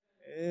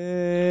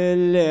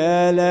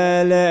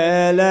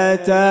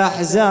الليلة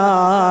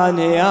أحزان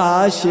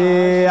يا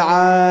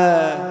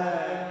شيعة.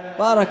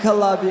 بارك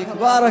الله بك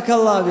بارك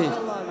الله بك.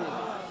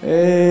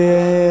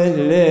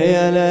 الليلة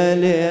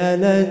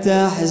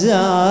ليلة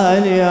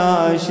أحزان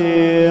يا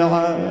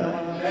شيعة،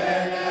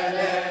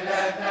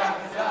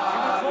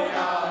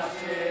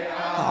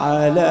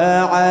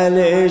 على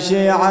علي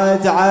شيعة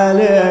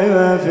علي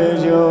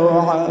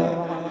مفجوعة.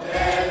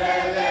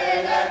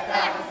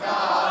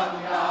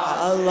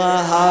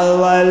 الله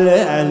الله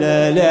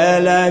الليلة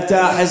ليلة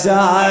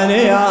أحزان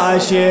يا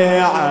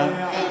شيعة،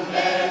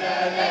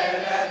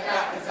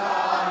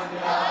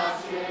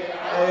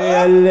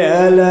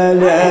 الليلة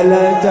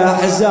ليلة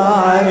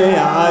أحزان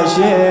يا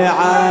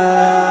شيعة،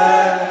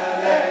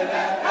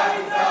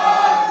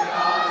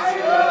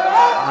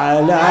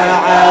 على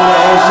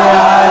علي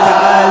شيعة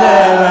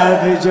علي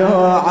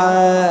مفجوعة.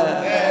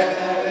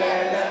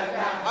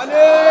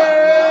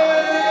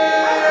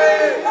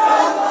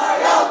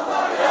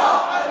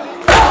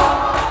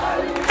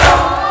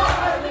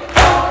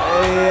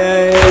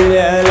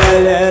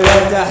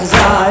 ليلة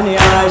أحزان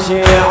يا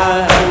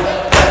شيعة،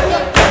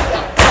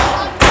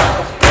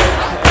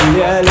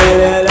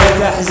 ليلة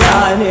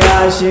أحزان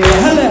يا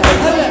شيعة،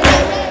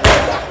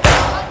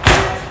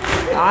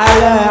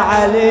 على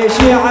علي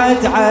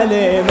شيعة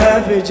علي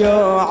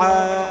مفجوعة.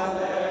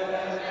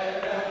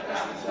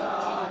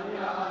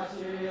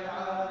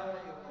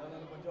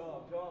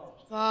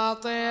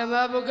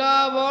 فاطمة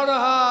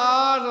بقبرها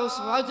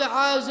نصبت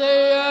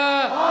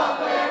عزية،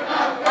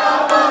 فاطمة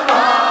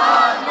بقبرها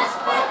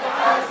نصبت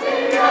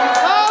عزية،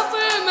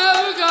 فاطمة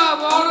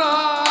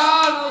بقبرها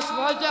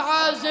نصبت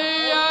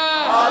عزية،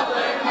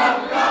 فاطمة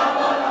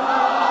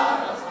بقبرها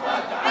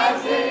نصبت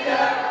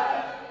عزية،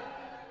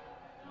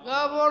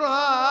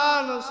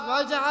 قبرها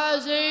نصبت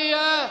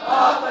عزية،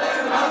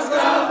 فاطمة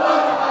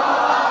بقبرها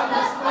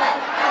نصبت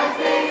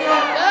عزية.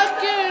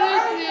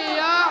 ذكرتني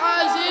يا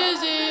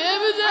عزيزي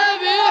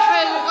بذبيح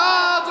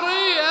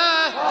الغاضرية،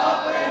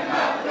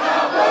 فاطمة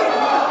بقبرها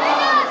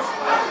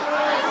نصبت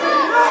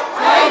عزية،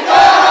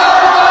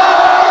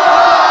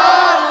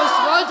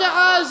 نصبت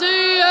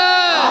عزية،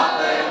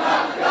 فاطمة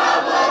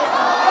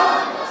بقبرها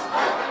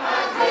نصبت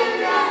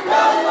عزية.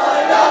 يلا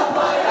يلا يا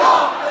علي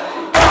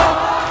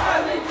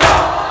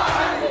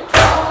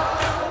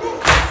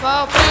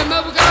فاطمة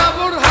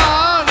بقبرها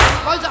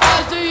نصبت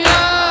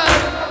عزية.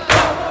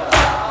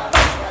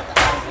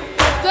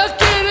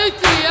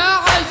 ذكرتني يا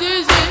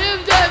عزيزي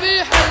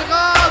بذبيح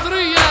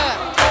الغاضرية،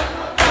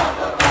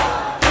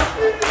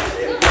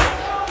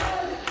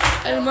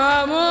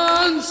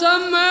 المامون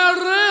سمى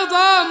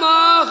الرضا ما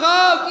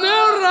خاف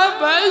من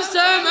رب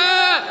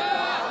السماء،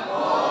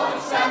 المامون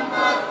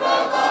سمى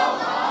الرضا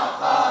ما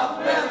خاف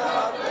من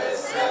رب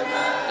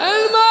السماء،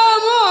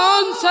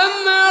 المامون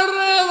سمى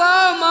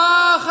الرضا ما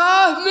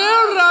خاف من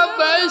رب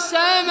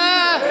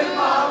السماء،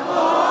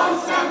 المامون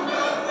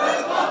سمى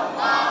الرضا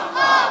ما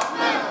خاف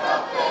من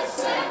رب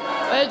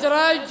السماء.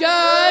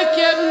 اترجاك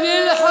يا ابن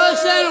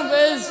الحسن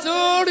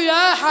بالثور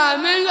يا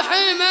حامل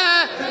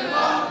حماه،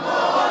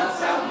 المامون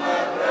سمى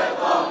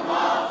الرضا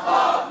ما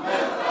خاف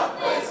من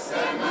رب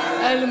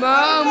السماء،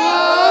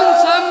 المامون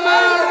سمى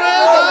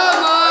الرضا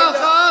ما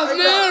خاف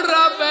من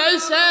رب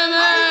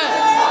السماء،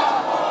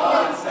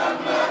 المامون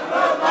سمى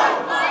الرضا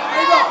ما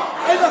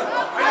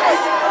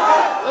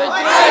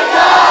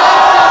واترجاك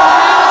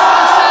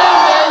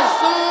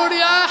بالثور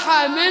يا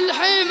حامل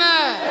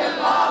حماه،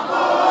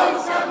 المامون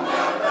سمى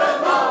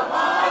الرضا ما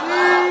خاف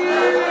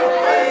من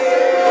رب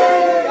السماء.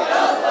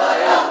 يلا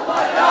يلا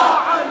يا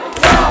علي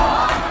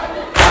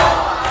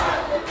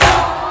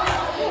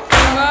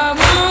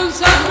المامون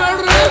سمى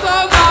الرضا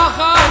ما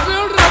خاف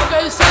من رب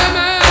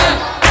السماء،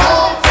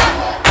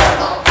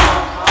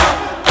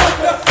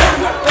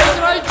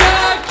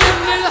 اترجاك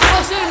ابن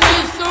الحسن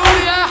بالثور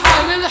يا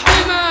حامل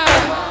حماه.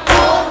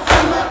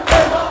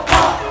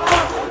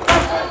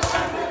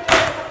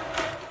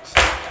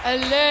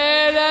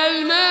 الليلة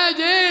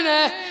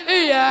المدينة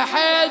يا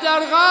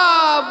حيدر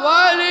غاب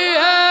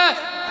وليها،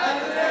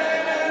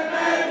 الليلة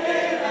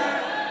المدينة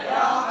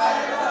يا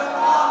حيدر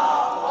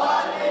غاب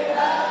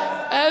وليها،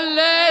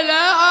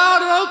 الليلة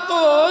أرض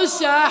طوس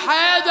يا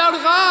حيدر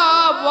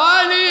غاب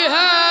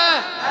وليها،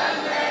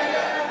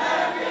 الليلة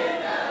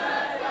المدينة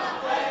يا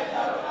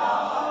حيدر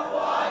غاب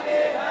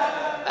وليها،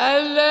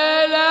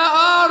 الليلة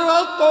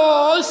أرض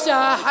طوس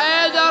يا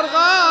حيدر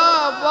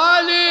غاب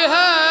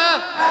وليها،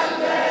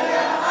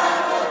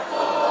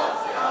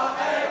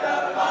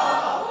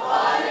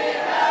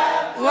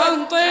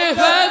 وانطيف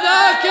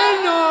ذاك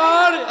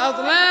النور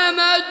أظلام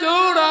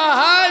الدور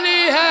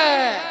أهاليها،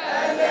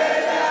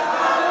 الليلة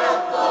على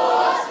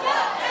الطوس يا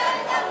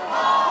حيدر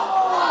غاب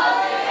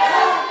وليها،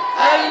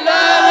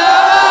 الليلة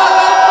على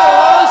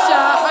الطوس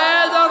يا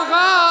حيدر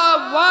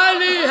غاب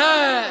وليها،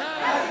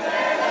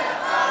 الليلة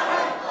على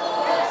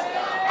الطوس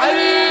يا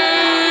علي.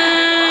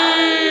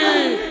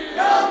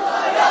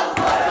 يلا يلا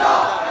يا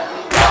علي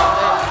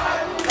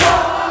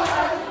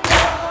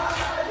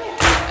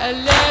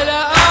الليلة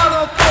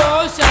أرض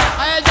طوس يا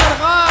حيدر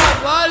غاب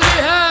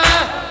وليها،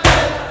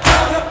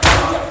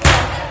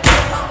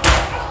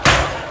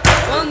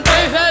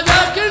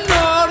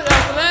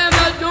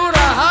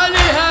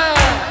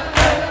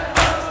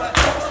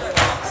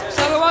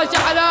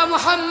 الصلاة على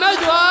محمد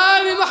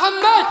وآل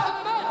محمد.